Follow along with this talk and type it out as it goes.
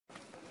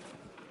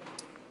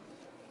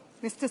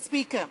Mr.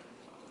 Speaker,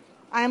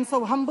 I am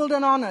so humbled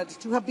and honoured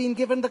to have been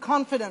given the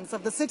confidence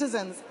of the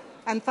citizens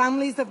and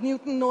families of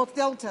Newton North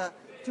Delta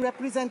to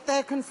represent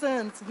their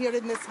concerns here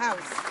in this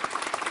House.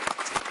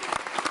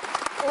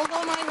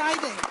 Although my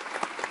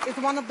riding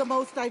is one of the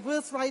most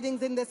diverse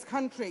ridings in this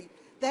country,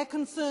 their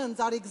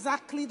concerns are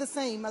exactly the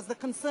same as the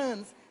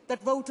concerns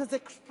that voters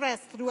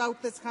express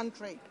throughout this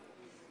country.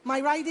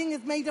 My riding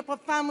is made up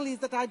of families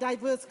that are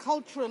diverse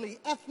culturally,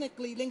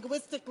 ethnically,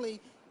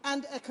 linguistically,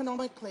 and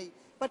economically.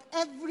 But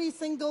every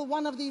single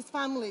one of these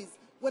families,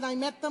 when I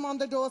met them on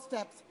the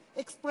doorsteps,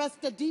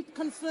 expressed a deep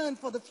concern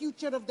for the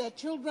future of their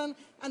children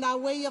and our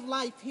way of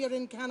life here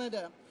in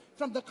Canada,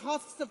 from the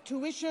costs of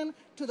tuition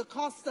to the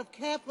costs of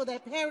care for their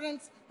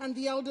parents and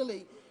the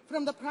elderly,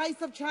 from the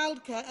price of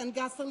childcare and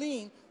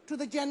gasoline to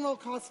the general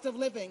cost of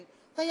living.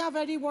 They are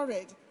very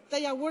worried.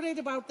 They are worried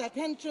about their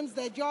pensions,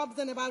 their jobs,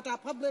 and about our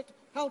public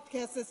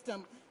healthcare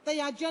system. They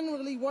are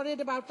generally worried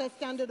about their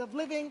standard of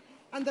living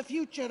and the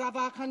future of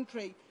our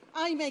country.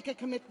 I make a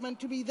commitment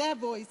to be their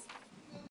voice